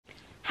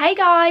Hey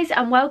guys,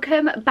 and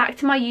welcome back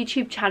to my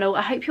YouTube channel.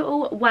 I hope you're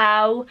all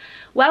well.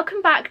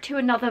 Welcome back to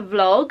another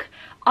vlog.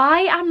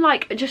 I am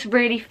like just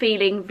really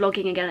feeling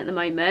vlogging again at the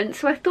moment,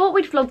 so I thought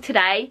we'd vlog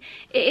today.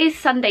 It is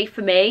Sunday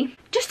for me.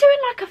 Just doing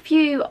like a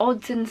few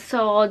odds and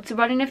sods,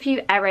 running a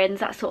few errands,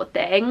 that sort of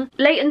thing.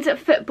 Leighton's at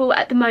football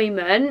at the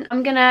moment.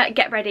 I'm gonna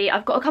get ready.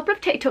 I've got a couple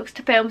of TikToks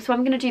to film, so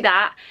I'm gonna do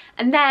that.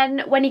 And then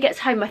when he gets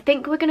home, I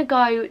think we're gonna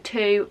go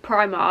to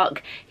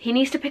Primark. He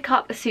needs to pick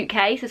up a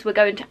suitcase as we're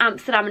going to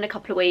Amsterdam in a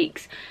couple of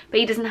weeks, but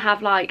he doesn't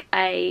have like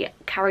a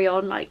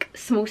carry-on like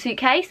small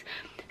suitcase.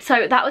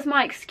 So that was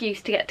my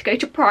excuse to go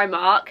to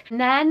Primark.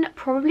 And then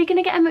probably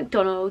gonna get a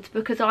McDonald's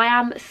because I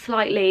am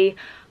slightly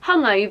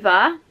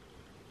hungover,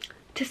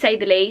 to say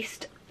the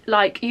least.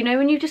 Like, you know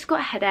when you've just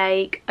got a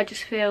headache, I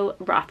just feel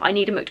rough. I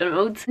need a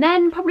McDonald's. And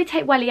then probably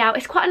take Welly out.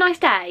 It's quite a nice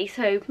day,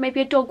 so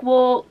maybe a dog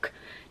walk.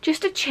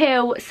 Just a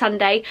chill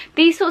Sunday.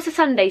 These sorts of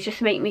Sundays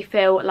just make me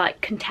feel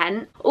like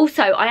content.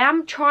 Also, I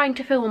am trying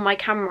to film on my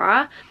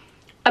camera.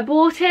 I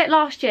bought it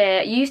last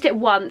year, used it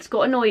once,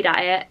 got annoyed at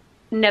it,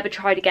 never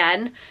tried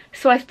again.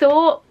 So I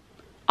thought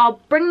I'll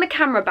bring the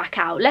camera back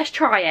out. Let's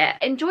try it.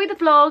 Enjoy the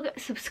vlog,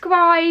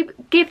 subscribe,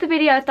 give the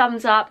video a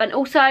thumbs up, and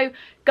also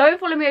go and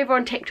follow me over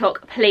on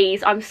TikTok,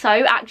 please. I'm so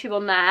active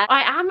on there.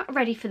 I am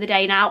ready for the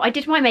day now. I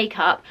did my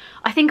makeup.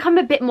 I think I'm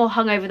a bit more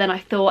hungover than I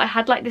thought. I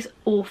had like this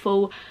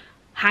awful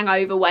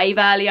hangover wave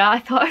earlier. I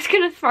thought I was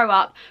gonna throw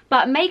up,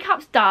 but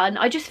makeup's done.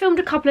 I just filmed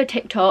a couple of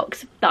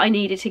TikToks that I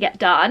needed to get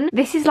done.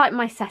 This is like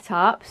my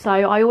setup, so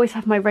I always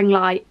have my ring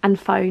light and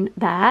phone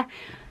there.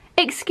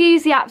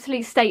 Excuse the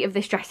absolute state of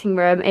this dressing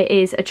room, it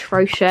is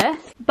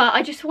atrocious, but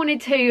I just wanted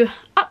to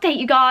update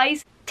you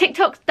guys.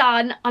 TikTok's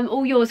done, I'm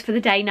all yours for the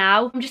day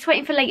now. I'm just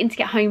waiting for Leighton to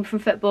get home from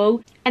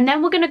football, and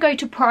then we're gonna go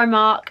to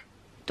Primark,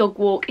 dog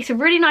walk. It's a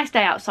really nice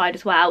day outside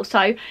as well,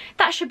 so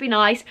that should be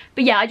nice.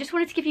 But yeah, I just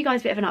wanted to give you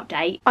guys a bit of an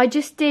update. I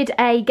just did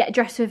a get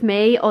dressed with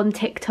me on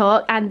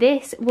TikTok, and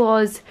this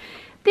was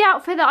the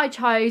outfit that I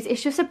chose.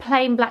 It's just a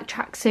plain black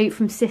tracksuit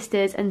from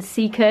Sisters and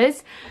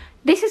Seekers.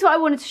 This is what I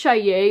wanted to show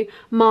you,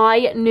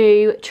 my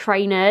new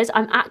trainers.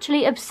 I'm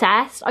actually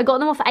obsessed. I got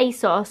them off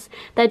ASOS.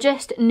 They're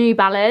just New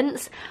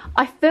Balance.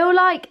 I feel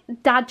like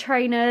dad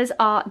trainers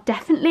are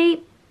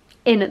definitely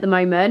in at the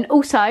moment.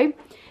 Also,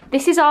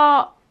 this is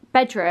our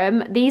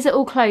bedroom. These are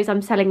all clothes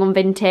I'm selling on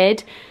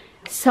Vinted.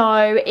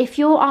 So if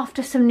you're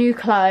after some new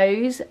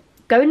clothes,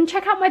 go and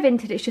check out my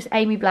Vinted. It's just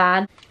Amy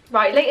Bland.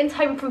 Right, Leighton's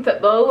home from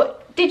football.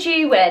 Did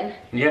you win?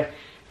 Yeah.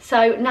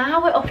 So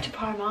now we're off to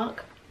Primark.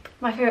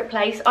 My favourite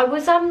place. I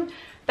was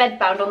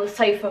bedbound on the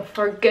sofa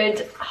for a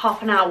good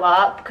half an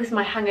hour because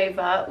my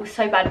hangover was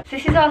so bad.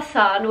 This is our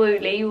son,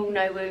 Wooly. You all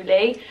know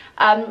Wooly.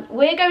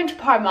 We're going to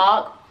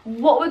Primark.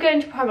 What we're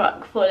going to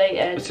Primark for,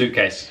 Leighton? A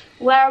suitcase.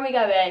 Where are we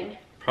going?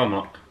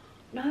 Primark.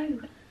 No,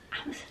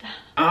 Amsterdam.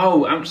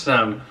 Oh,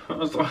 Amsterdam. I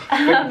was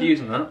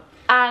confused on that.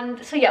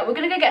 And so yeah, we're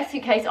gonna go get a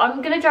suitcase.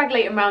 I'm gonna drag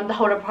Leighton around the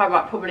whole of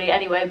Primark probably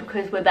anyway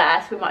because we're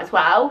there, so we might as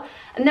well.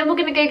 And then we're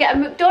gonna go get a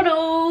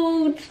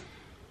McDonald's.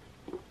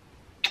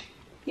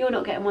 You're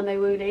not getting one though,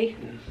 Wooly.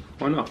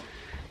 Why not?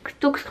 Because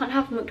dogs can't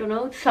have a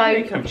McDonald's, so...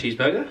 You can have a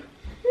cheeseburger.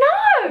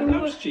 No! He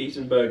loves cheese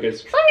and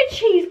burgers. It's like a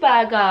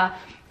cheeseburger.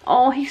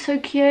 Oh, he's so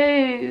cute.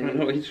 I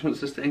know, he just wants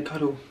to stay and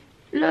cuddle.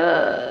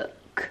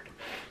 Look.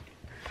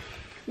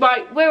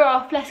 Right, we're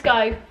off. Let's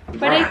go.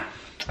 Ready?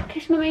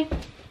 Kiss mummy.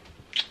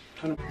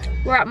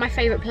 We're at my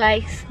favourite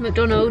place,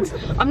 McDonald's.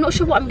 I'm not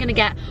sure what I'm going to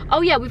get.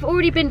 Oh yeah, we've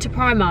already been to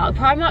Primark.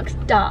 Primark's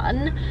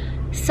done.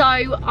 So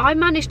I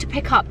managed to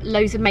pick up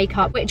loads of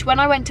makeup, which when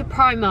I went to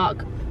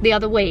Primark the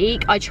other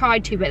week, I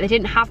tried to, but they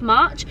didn't have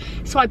much.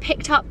 So I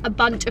picked up a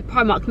bunch of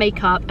Primark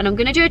makeup and I'm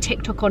gonna do a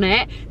TikTok on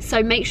it.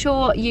 So make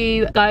sure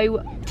you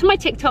go to my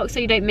TikTok so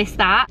you don't miss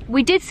that.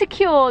 We did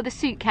secure the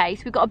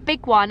suitcase. We've got a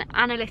big one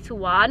and a little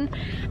one.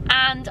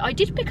 And I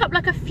did pick up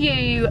like a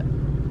few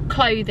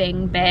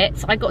clothing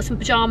bits. I got some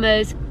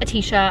pajamas, a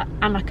t-shirt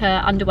and like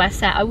a underwear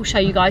set. I will show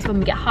you guys when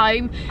we get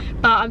home,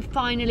 but I'm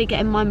finally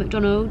getting my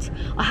McDonald's.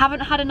 I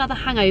haven't had another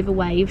hangover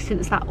wave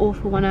since that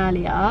awful one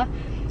earlier,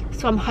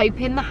 so I'm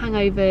hoping the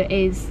hangover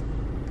is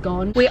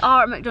gone. We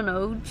are at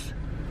McDonald's,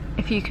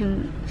 if you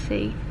can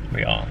see.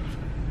 We are.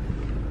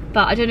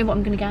 But I don't know what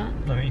I'm gonna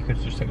get. No, you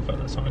could just think about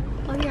that sign.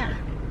 Oh yeah.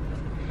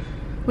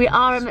 We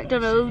are at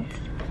McDonald's.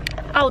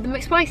 Oh, the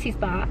McSpicy's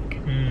back.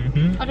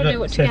 I don't know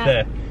what to get.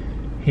 There.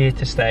 Here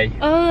to stay.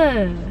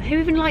 Oh, who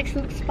even likes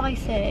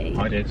McSpicy?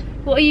 I did.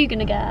 What are you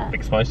gonna get?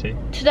 McSpicy.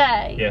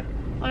 Today? Yeah.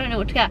 I don't know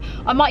what to get.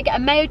 I might get a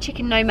mayo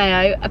chicken, no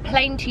mayo, a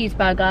plain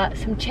cheeseburger,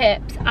 some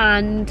chips,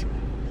 and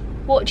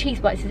what cheese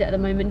bites is it at the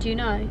moment? Do you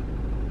know?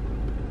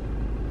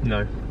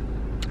 No,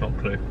 not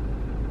a clue.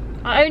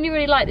 I only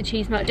really like the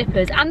cheese melt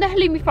dippers and the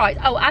halloumi fries.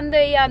 Oh, and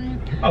the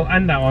oh,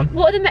 and that one.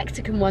 What are the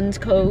Mexican ones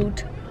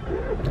called?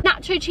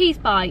 Nacho cheese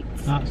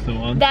bites. That's the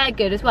one. They're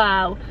good as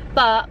well.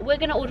 But we're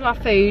gonna order our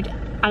food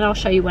and I'll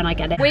show you when I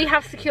get it. We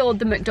have secured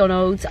the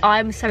McDonald's.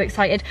 I'm so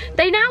excited.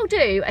 They now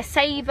do a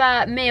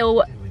saver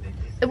meal.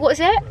 What is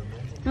it?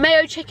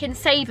 Mayo chicken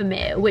saver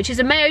meal, which is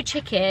a mayo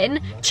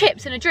chicken,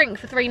 chips and a drink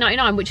for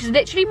 $3.99, which is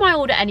literally my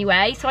order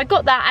anyway. So I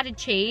got that, added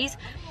cheese.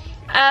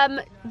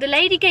 The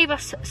lady gave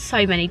us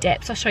so many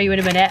dips. I'll show you in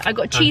a minute. I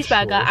got a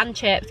cheeseburger and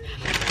chips.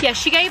 Yeah,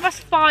 she gave us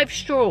 5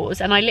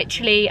 straws, and I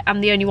literally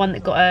am the only one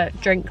that got a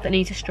drink that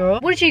needs a straw.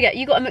 What did you get?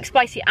 You got a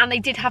McSpicy, and they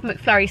did have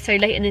McFlurry, so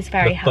Leighton is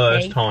very happy.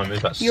 The first time,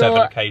 is that 7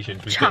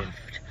 occasions we've been.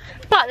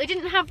 But they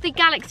didn't have the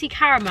Galaxy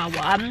Caramel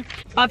one.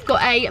 I've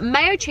got a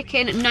mayo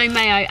chicken, no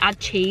mayo, add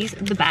cheese,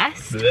 the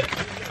best.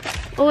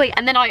 Oh,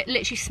 and then I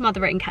literally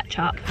smother it in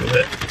ketchup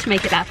to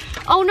make it better.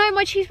 Oh no,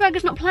 my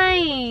cheeseburger's not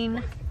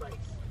plain.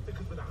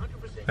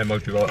 Hey,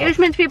 it was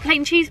meant to be a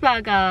plain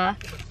cheeseburger.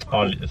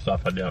 I'll eat the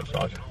stuff at the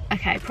outside.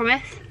 Okay,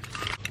 promise.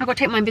 I've got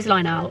to take my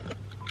Invisalign out.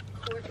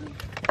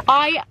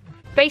 I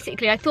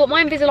thought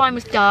my Invisalign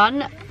was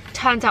done.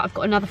 Turns out I've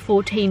got another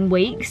 14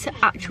 weeks.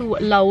 Actual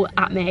lol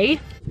at me.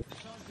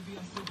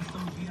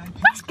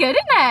 That's good,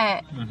 isn't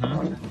it?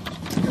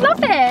 Love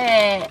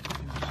it.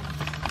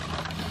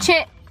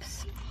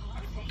 Chips.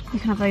 You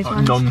can have those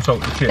ones.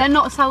 Non-salted chips. They're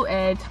not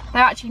salted.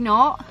 They're actually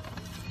not.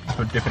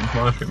 So different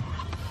to ice cream.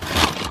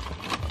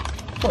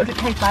 What does it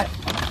taste like?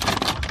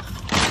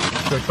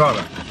 Should I try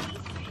that?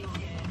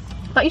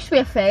 That used to be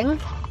a thing.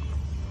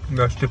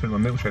 That's dipping my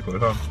milkshake all the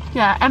time.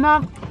 Yeah,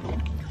 Emma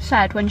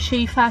said when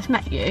she first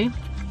met you,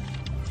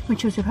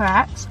 which was with her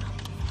ex,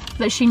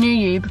 that she knew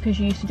you because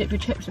you used to dip your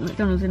chips at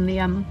McDonald's in the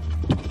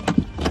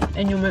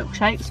in your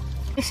milkshakes.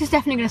 This is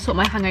definitely going to sort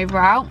my hangover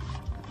out.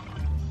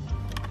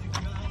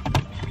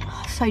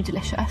 Oh, so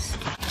delicious.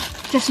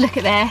 Just look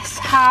at this.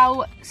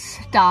 How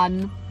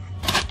stun.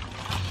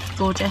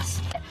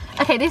 Gorgeous.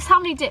 Okay, this is how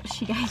many dips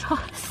she gave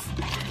us.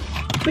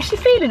 Was she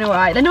feeling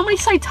alright? They're normally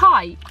so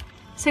tight.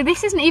 So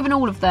this isn't even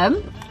all of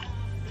them.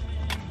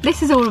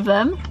 This is all of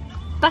them.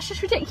 That's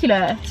just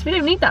ridiculous. We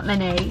don't need that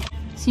many.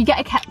 So you get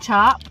a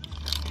ketchup.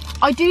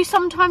 I do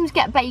sometimes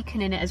get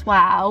bacon in it as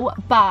well,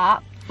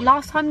 but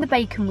last time the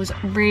bacon was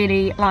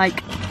really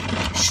like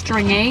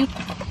stringy.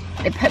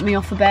 It put me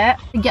off a bit.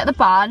 You get the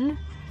bun.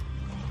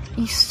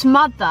 You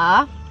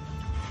smother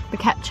the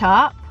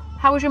ketchup.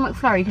 How was your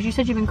McFlurry? Because you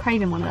said you've been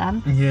craving one of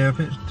them. Yeah, a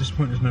bit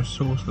disappointed there's no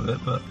sauce with it,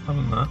 but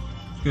other than that,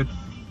 it's good.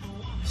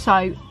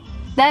 So,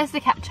 there's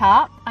the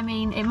ketchup. I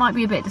mean, it might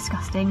be a bit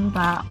disgusting,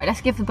 but let's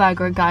give the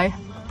burger a go.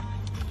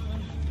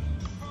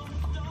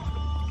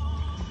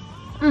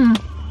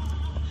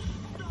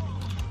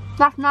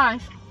 That's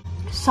nice.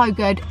 So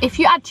good. If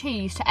you add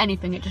cheese to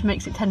anything, it just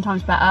makes it 10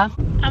 times better.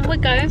 And we're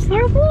going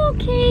for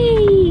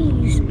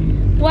walkies.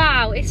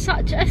 Wow, it's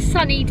such a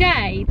sunny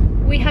day.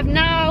 We have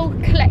now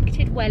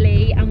collected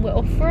Welly and we're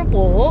off for a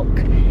walk.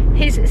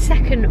 His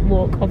second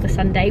walk of the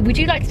Sunday. We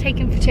do like to take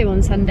him for 2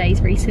 on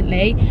Sundays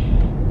recently.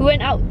 We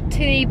went out to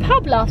the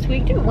pub last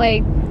week, didn't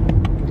we?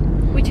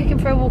 We took him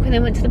for a walk and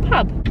then went to the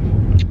pub.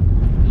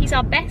 He's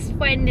our best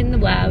friend in the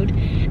world.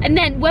 And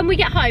then when we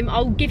get home,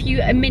 I'll give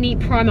you a mini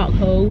Primark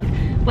haul.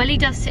 Welly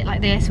does sit like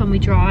this when we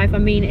drive. I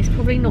mean, it's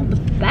probably not the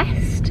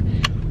best,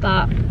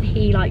 but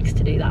he likes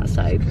to do that,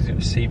 so. Because he's got a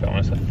seatbelt on,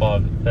 it's the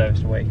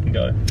furthest away he can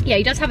go. Yeah,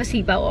 he does have a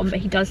seatbelt on, but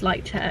he does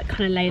like to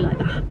kind of lay like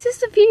that. This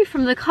is the view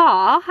from the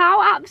car.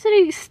 How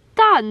absolute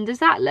stun does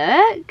that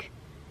look?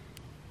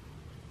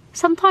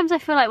 Sometimes I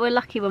feel like we're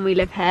lucky when we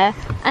live here.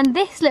 And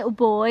this little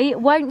boy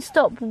won't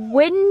stop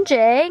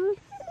whinging.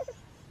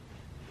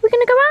 We're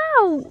gonna go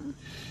out.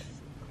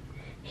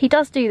 He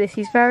does do this,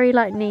 he's very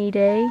like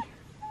needy.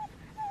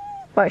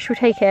 Right, shall we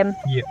take him?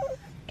 Yep.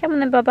 Come on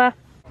then, Bubba.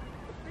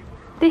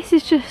 This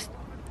is just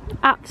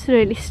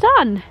absolutely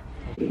stun.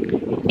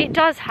 It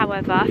does,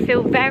 however,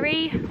 feel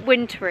very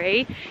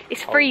wintry.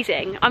 It's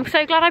freezing. I'm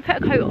so glad I put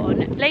a coat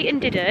on. Leighton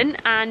didn't,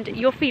 and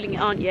you're feeling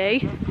it, aren't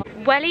you?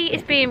 Welly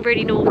is being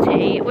really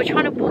naughty. We're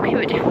trying to walk him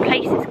at different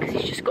places because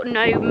he's just got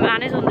no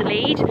manners on the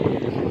lead.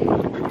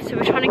 So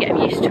we're trying to get him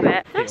used to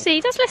it. Actually,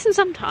 he does listen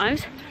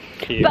sometimes.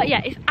 Cute. But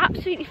yeah, it's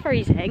absolutely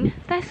freezing.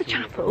 There's the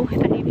chapel,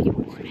 if any of you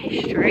want some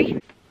history.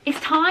 It's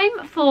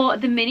time for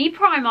the mini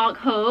Primark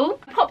haul.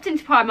 I popped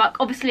into Primark,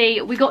 obviously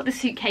we got the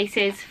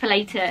suitcases for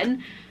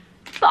Leighton,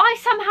 but I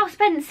somehow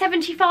spent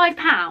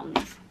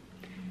 £75.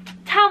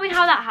 Tell me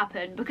how that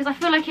happened, because I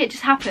feel like it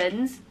just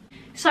happens.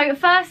 So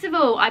first of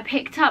all, I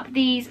picked up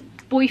these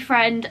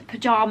boyfriend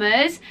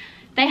pyjamas.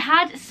 They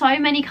had so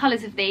many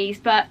colours of these,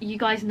 but you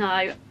guys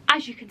know,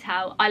 as you can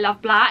tell, I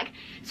love black.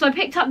 So I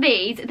picked up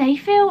these. They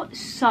feel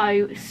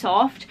so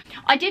soft.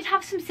 I did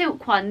have some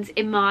silk ones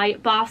in my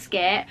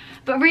basket,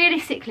 but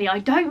realistically I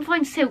don't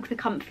find silk the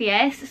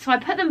comfiest, so I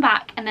put them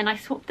back and then I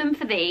swapped them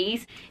for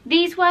these.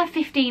 These were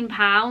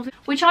 £15,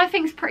 which I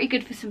think is pretty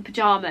good for some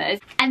pyjamas.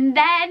 And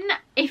then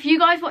if you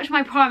guys watched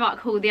my Primark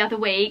haul the other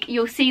week,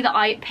 you'll see that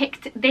I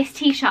picked this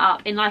t-shirt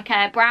up in like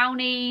a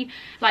brownie,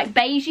 like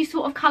beigey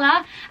sort of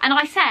colour, and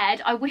I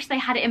said I wish they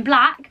had it in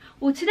black.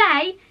 Well,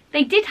 today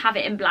they did have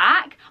it in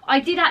black. I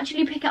did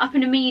actually pick it up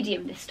in a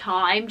medium this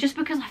time, just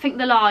because I think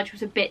the large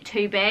was a bit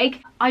too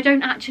big. I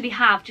don't actually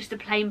have just a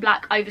plain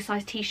black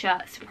oversized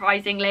t-shirt,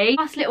 surprisingly.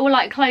 Last little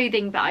like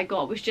clothing that I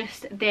got was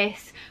just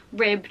this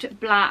ribbed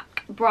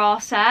black bra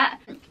set.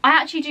 I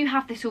actually do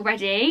have this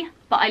already,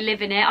 but I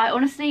live in it. I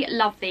honestly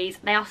love these.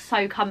 They are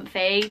so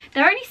comfy.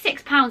 They're only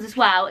 £6 as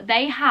well.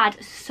 They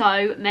had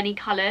so many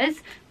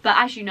colours, but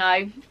as you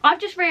know, I've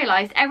just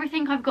realised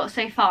everything I've got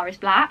so far is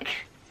black.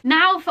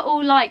 Now for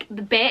all like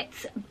the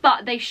bits,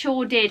 but they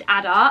sure did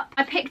add up.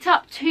 I picked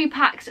up 2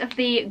 packs of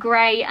the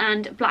grey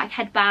and black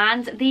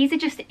headbands. These are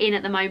just in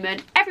at the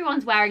moment.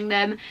 Everyone's wearing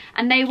them,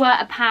 and they were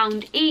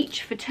 £1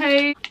 each for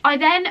 2. I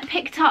then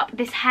picked up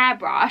this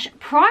hairbrush.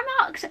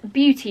 Primark's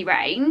beauty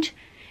range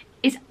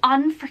is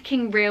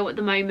unfreaking real at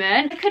the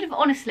moment. I could have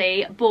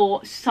honestly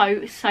bought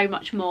so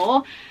much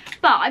more,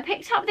 but I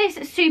picked up this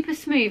super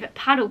smooth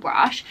paddle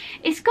brush.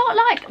 It's got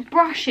like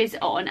brushes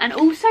on and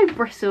also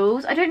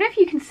bristles. I don't know if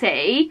you can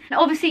see. And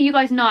obviously you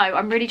guys know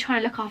I'm really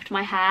trying to look after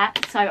my hair,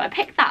 so I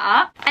picked that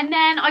up. And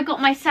then I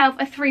got myself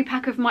a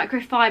 3-pack of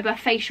microfiber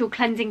facial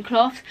cleansing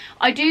cloths.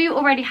 I do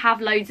already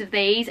have loads of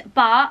these,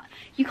 but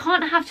you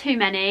can't have too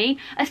many,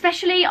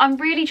 especially I'm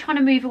really trying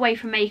to move away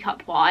from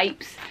makeup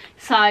wipes.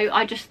 So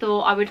I just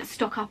thought I would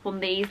stock up on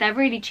these. They're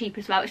really cheap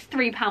as well. It's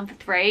 £3 for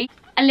 3.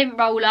 A lint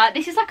roller.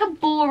 This is like a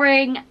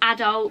boring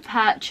adult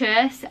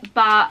purchase,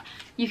 but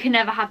you can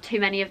never have too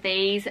many of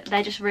these.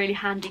 They're just really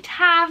handy to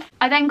have.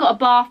 I then got a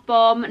bath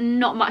bomb.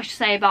 Not much to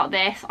say about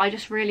this. I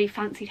just really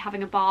fancied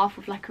having a bath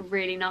with like a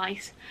really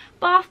nice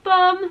bath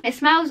bomb. It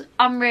smells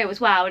unreal as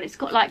well, and it's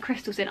got like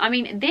crystals in. I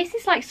mean, this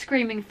is like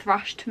screaming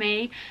thrush to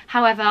me.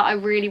 However, I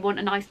really want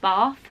a nice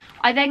bath.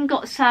 I then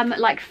got some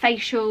like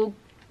facial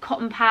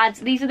cotton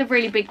pads. These are the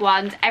really big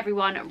ones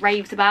everyone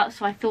raves about,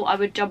 so I thought I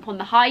would jump on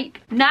the hype.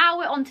 Now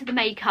we're on to the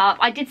makeup.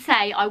 I did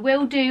say I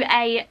will do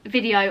a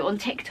video on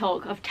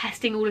TikTok of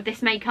testing all of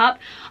this makeup.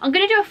 I'm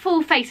going to do a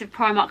full face of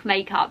Primark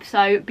makeup,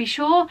 so be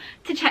sure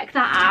to check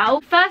that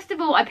out. First of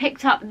all, I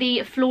picked up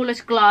the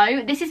Flawless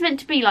Glow. This is meant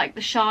to be like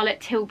the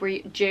Charlotte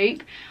Tilbury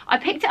dupe. I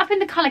picked it up in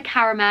the colour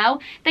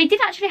Caramel. They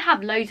did actually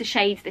have loads of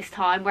shades this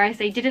time, whereas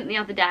they didn't the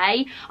other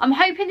day. I'm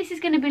hoping this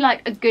is going to be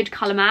like a good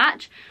colour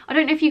match. I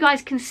don't know if you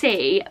guys can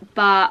see,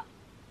 but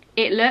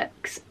it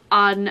looks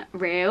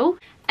unreal.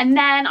 And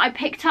then I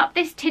picked up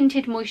this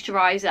tinted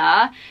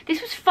moisturiser.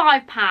 This was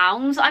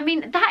 £5. I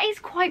mean, that is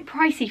quite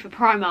pricey for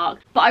Primark,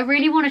 but I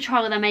really want to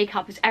try all their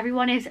makeup as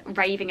everyone is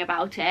raving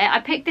about it. I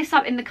picked this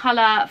up in the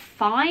colour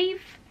 5,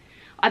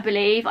 I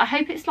believe. I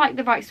hope it's like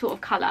the right sort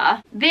of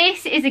colour.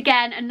 This is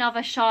again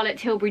another Charlotte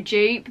Tilbury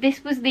dupe.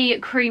 This was the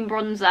cream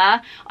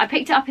bronzer. I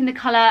picked it up in the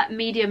colour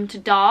medium to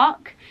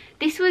dark.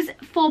 This was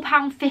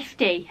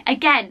 £4.50.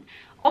 Again,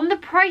 on the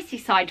pricey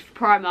side for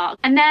Primark.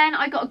 And then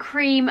I got a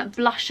cream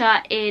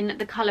blusher in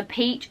the colour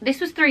Peach. This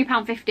was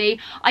 £3.50.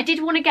 I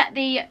did want to get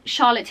the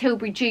Charlotte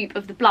Tilbury dupe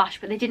of the blush,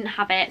 but they didn't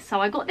have it,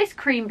 so I got this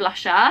cream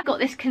blusher. Got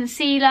this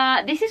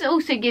concealer. This is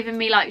also giving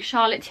me like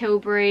Charlotte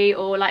Tilbury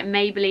or like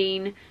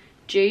Maybelline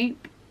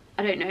dupe.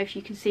 I don't know if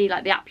you can see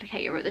like the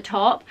applicator at the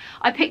top.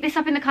 I picked this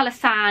up in the colour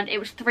Sand. It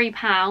was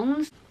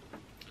 £3.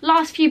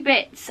 Last few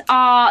bits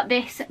are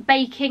this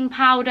baking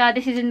powder.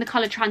 This is in the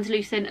colour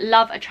Translucent.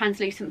 Love a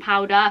translucent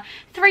powder.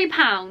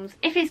 £3.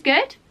 If it's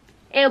good,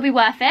 it'll be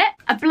worth it.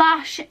 A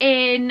blush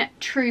in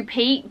True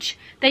Peach.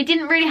 They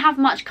didn't really have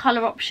much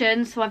colour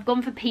options, so I've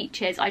gone for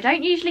peaches. I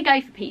don't usually go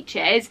for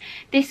peaches.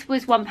 This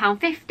was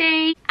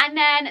 £1.50. And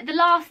then the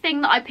last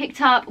thing that I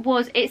picked up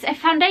was, it's a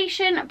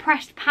foundation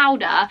pressed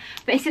powder,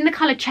 but it's in the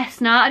colour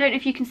Chestnut. I don't know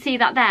if you can see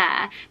that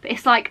there, but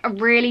it's like a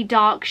really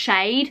dark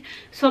shade.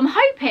 So I'm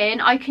hoping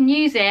I can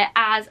use it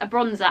as a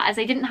bronzer, as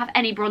they didn't have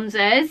any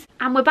bronzers.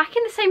 And we're back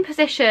in the same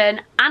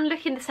position and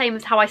looking the same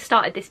as how I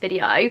started this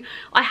video.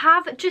 I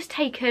have just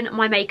taken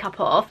my makeup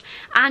off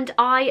and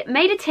I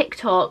made a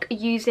TikTok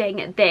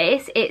using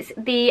this. It's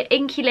the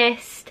Inky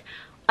List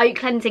Oat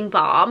Cleansing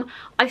Balm.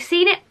 I've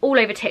seen it all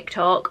over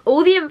TikTok.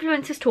 All the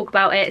influencers talk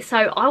about it, so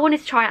I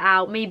wanted to try it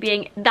out, me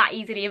being that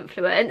easily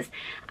influenced.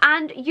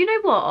 And you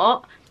know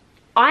what?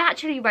 I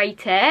actually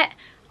rate it.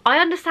 I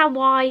understand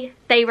why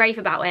they rave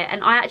about it,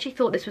 and I actually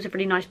thought this was a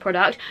really nice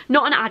product.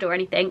 Not an ad or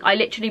anything. I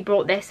literally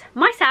bought this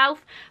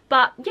myself,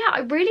 but yeah, I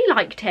really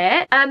liked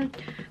it.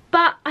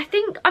 But I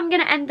think I'm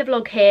going to end the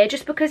vlog here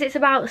just because it's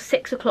about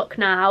 6 o'clock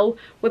now.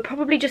 We're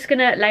probably just going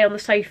to lay on the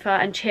sofa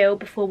and chill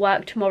before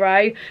work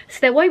tomorrow. So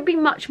there won't be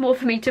much more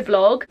for me to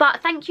vlog. But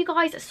thank you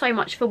guys so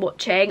much for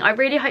watching. I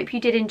really hope you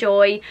did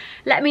enjoy.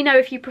 Let me know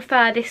if you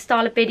prefer this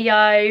style of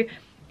video.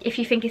 If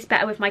you think it's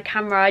better with my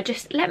camera,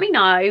 just let me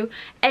know.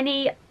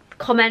 Any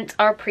comments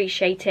are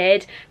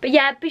appreciated. But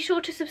yeah, be sure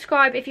to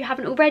subscribe if you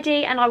haven't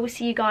already. And I will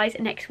see you guys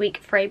next week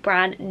for a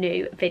brand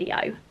new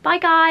video. Bye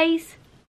guys.